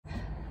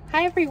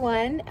Hi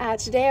everyone,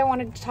 today I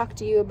wanted to talk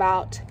to you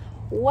about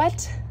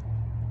what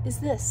is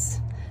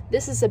this?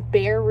 This is a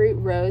bare root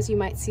rose. You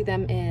might see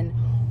them in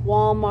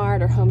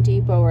Walmart or Home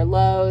Depot or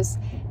Lowe's,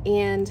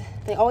 and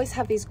they always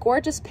have these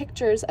gorgeous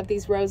pictures of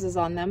these roses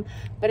on them,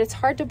 but it's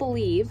hard to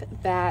believe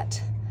that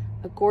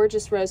a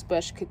gorgeous rose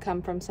bush could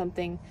come from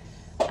something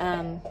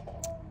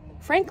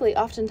frankly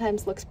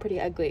oftentimes looks pretty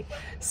ugly.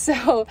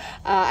 So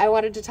I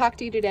wanted to talk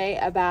to you today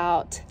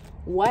about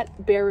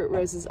what bare root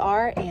roses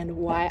are and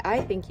why I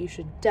think you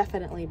should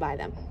definitely buy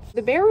them.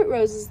 The bare root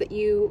roses that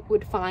you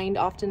would find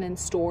often in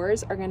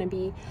stores are going to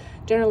be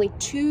generally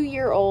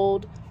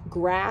 2-year-old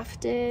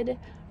grafted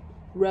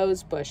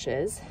rose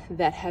bushes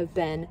that have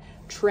been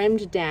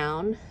trimmed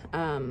down.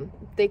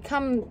 They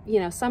come,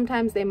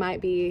 sometimes they might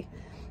be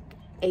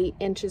 8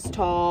 inches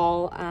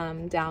tall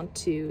down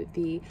to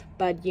the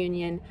bud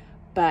union,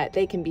 but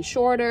they can be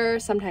shorter,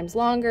 sometimes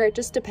longer, it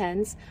just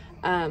depends.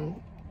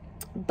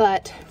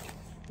 But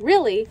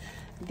really,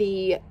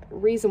 the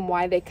reason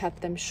why they cut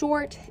them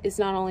short is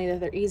not only that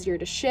they're easier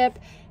to ship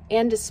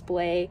and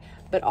display,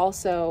 but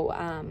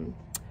also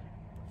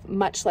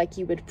much like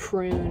you would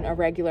prune a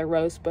regular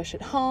rose bush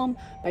at home,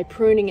 by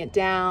pruning it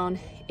down,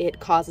 it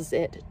causes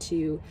it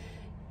to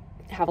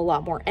have a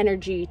lot more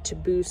energy to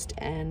boost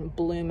and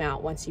bloom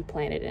out once you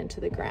plant it into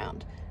the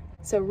ground.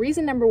 So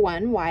reason number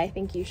one why I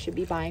think you should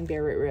be buying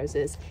bare root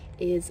roses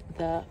is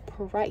the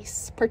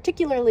price,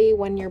 particularly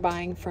when you're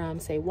buying from,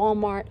 say,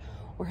 Walmart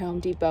or Home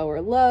Depot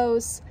or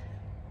Lowe's.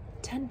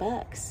 10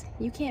 bucks.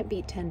 You can't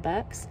beat 10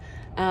 bucks.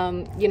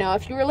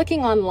 If you were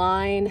looking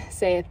online,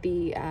 say at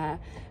the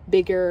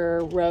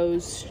bigger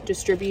rose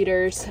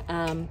distributors,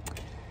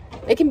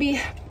 it can be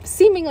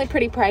seemingly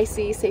pretty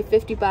pricey, say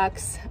 50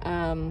 bucks,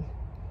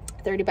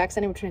 30 bucks,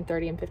 anywhere between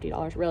 30 and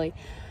 $50 really.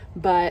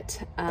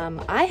 But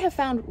I have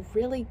found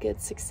really good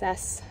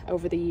success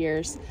over the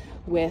years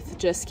with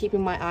just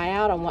keeping my eye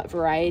out on what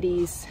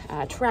varieties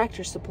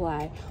Tractor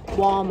Supply,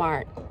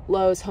 Walmart,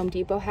 Lowe's, Home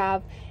Depot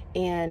have,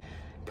 and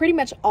pretty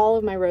much all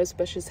of my rose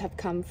bushes have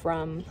come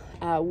from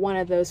one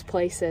of those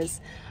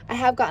places. I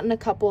have gotten a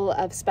couple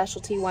of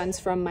specialty ones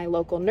from my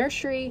local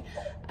nursery,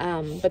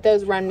 but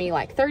those run me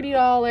like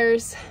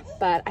 $30,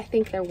 but I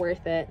think they're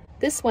worth it.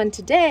 This one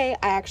today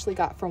I actually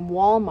got from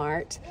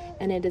Walmart,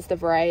 and it is the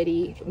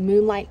variety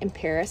Moonlight in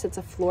Paris. It's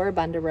a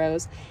Floribunda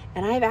rose,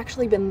 and I've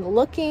actually been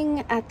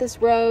looking at this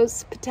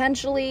rose,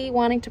 potentially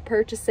wanting to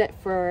purchase it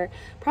for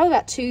probably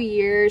about 2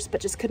 years,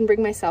 but just couldn't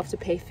bring myself to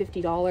pay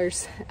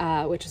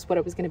 $50, which is what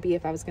it was going to be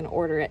if I was going to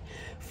order it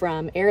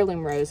from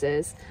Heirloom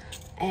Roses.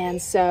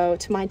 And so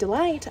to my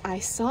delight, I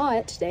saw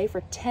it today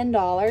for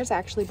 $10. I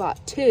actually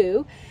bought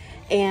 2.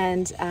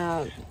 And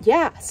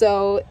yeah,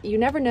 so you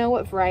never know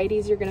what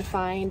varieties you're going to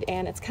find,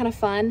 and it's kind of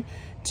fun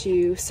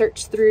to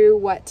search through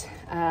what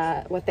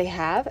they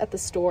have at the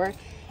store.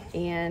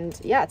 And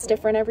yeah, it's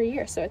different every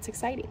year, so it's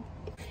exciting.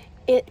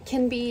 It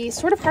can be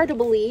sort of hard to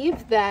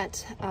believe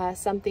that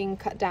something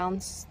cut down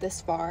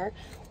this far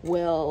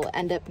will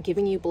end up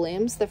giving you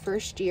blooms the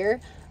first year,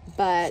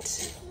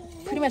 but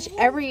pretty much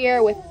every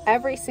year with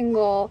every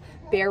single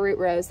bare root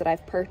rose that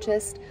I've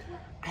purchased,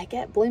 I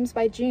get blooms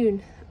by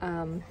June.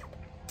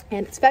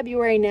 And it's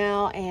February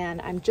now,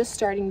 and I'm just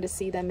starting to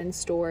see them in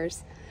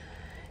stores.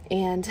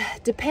 And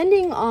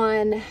depending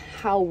on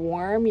how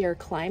warm your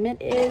climate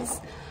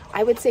is,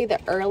 I would say the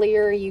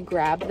earlier you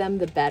grab them,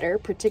 the better,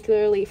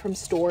 particularly from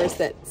stores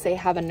that, say,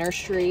 have a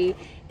nursery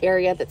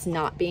area that's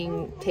not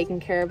being taken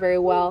care of very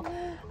well.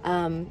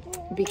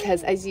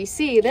 Because as you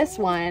see, this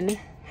one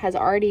has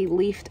already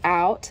leafed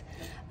out,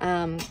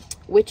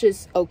 which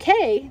is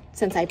okay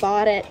since I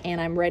bought it and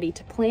I'm ready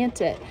to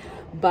plant it.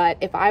 But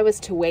if I was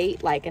to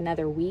wait like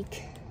another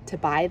week to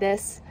buy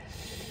this,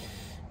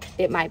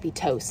 it might be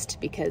toast,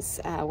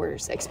 because we're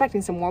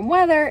expecting some warm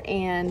weather,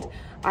 and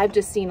I've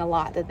just seen a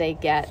lot that they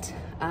get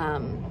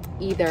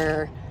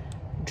either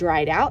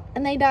dried out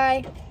and they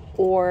die,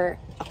 or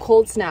a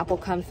cold snap will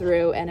come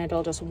through and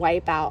it'll just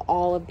wipe out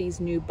all of these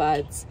new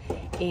buds,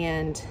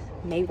 and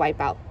may wipe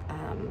out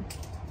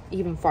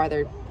even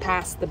farther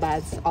past the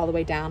buds all the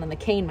way down, and the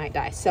cane might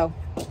die. So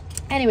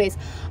anyways,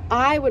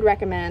 I would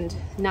recommend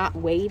not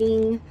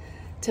waiting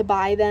to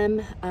buy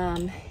them.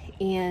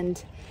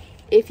 And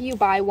if you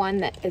buy one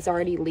that is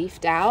already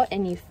leafed out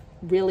and you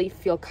really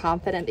feel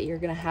confident that you're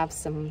going to have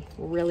some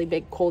really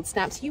big cold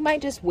snaps, you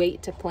might just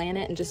wait to plant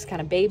it and just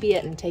kind of baby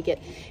it and take it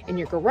in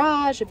your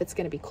garage if it's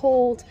going to be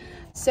cold.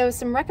 So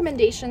some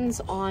recommendations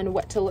on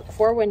what to look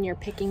for when you're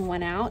picking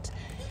one out.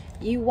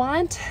 You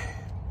want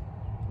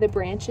the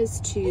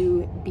branches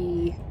to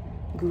be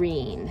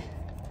green.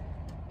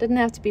 Doesn't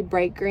have to be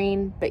bright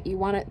green, but you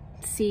want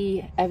to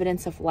see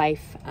evidence of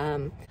life.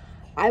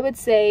 I would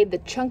say the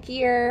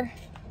chunkier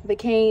the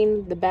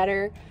cane, the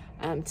better.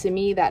 To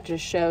me, that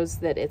just shows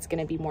that it's going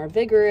to be more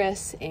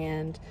vigorous,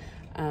 and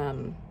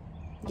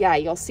yeah,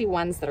 you'll see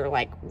ones that are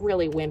like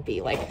really wimpy,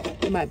 like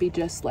it might be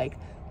just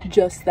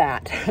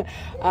that.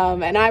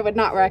 And I would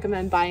not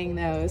recommend buying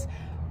those.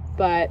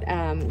 But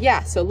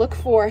yeah, so look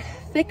for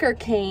thicker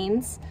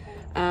canes.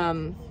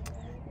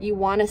 You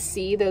want to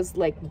see those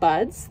like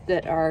buds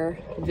that are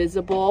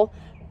visible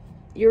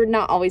You're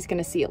not always going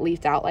to see it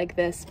leafed out like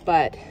this,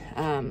 but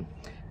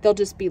they'll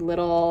just be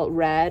little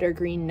red or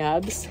green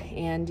nubs,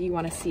 and you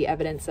want to see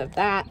evidence of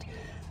that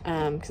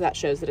because that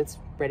shows that it's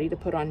ready to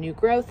put on new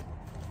growth.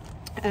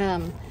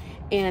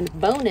 And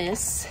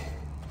bonus,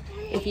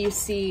 if you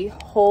see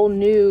whole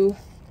new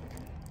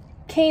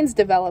canes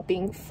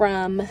developing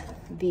from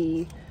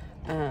the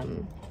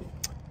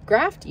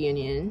graft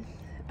union,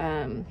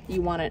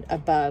 you want it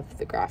above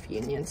the graft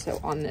union, so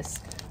on this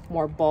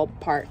more bulb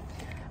part.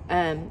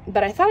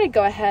 But I thought I'd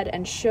go ahead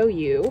and show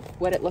you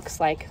what it looks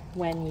like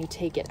when you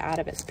take it out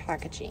of its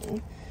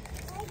packaging.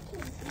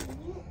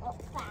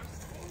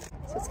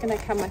 So it's going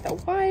to come with a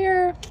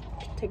wire.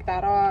 Take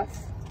that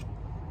off,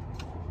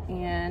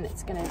 and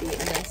it's going to be in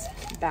this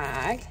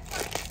bag.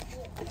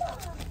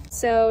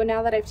 So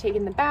now that I've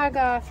taken the bag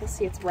off, you'll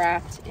see it's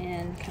wrapped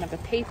in kind of a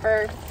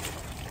paper.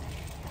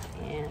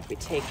 And if we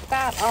take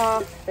that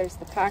off, there's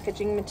the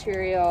packaging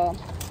material.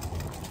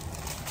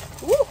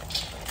 Woo!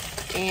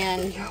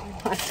 And you'll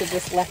want to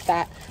just let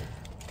that,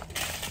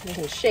 you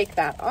can shake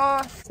that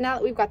off. So now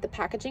that we've got the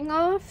packaging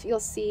off, you'll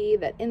see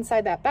that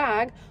inside that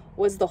bag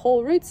was the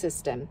whole root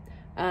system.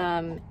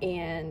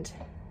 And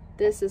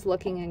this is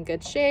looking in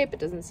good shape. It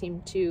doesn't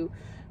seem too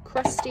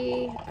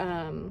crusty.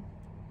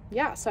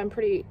 Yeah, so I'm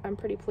pretty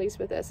pleased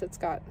with this. It's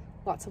got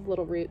lots of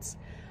little roots.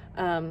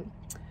 And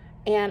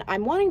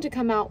I'm wanting to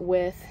come out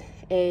with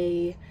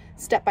a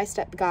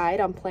step-by-step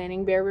guide on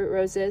planting bare root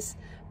roses,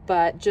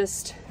 but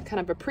just kind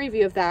of a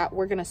preview of that,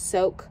 we're gonna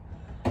soak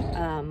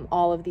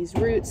all of these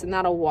roots, and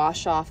that'll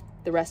wash off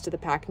the rest of the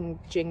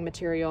packaging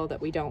material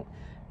that we don't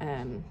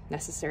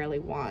necessarily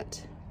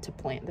want to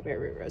plant the bare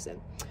root rose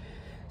in.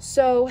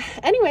 So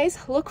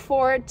anyways, look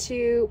forward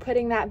to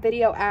putting that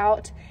video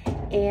out,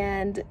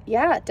 and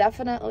yeah,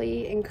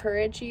 definitely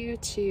encourage you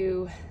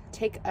to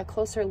take a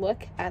closer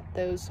look at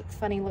those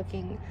funny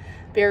looking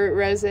bare root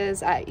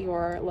roses at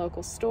your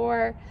local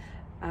store.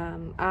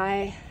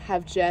 I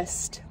have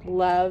just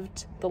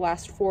loved the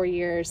last 4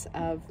 years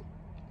of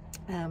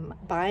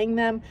buying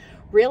them.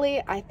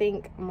 Really, I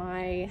think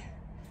my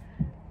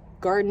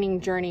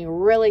gardening journey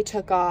really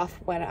took off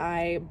when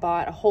I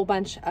bought a whole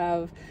bunch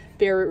of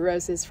bare root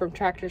roses from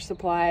Tractor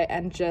Supply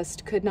and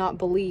just could not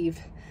believe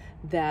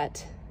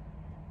that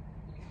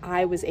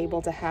I was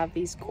able to have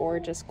these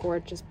gorgeous,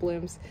 gorgeous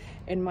blooms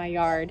in my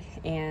yard.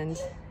 And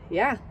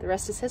yeah, the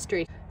rest is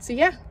history. So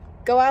yeah,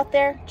 go out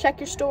there, check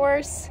your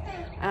stores.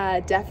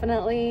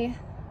 Definitely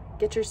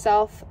get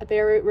yourself a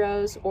bare root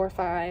rose, or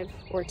 5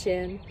 or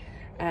 10,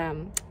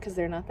 because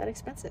they're not that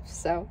expensive.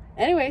 So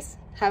anyways,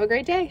 have a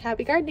great day.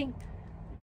 Happy gardening.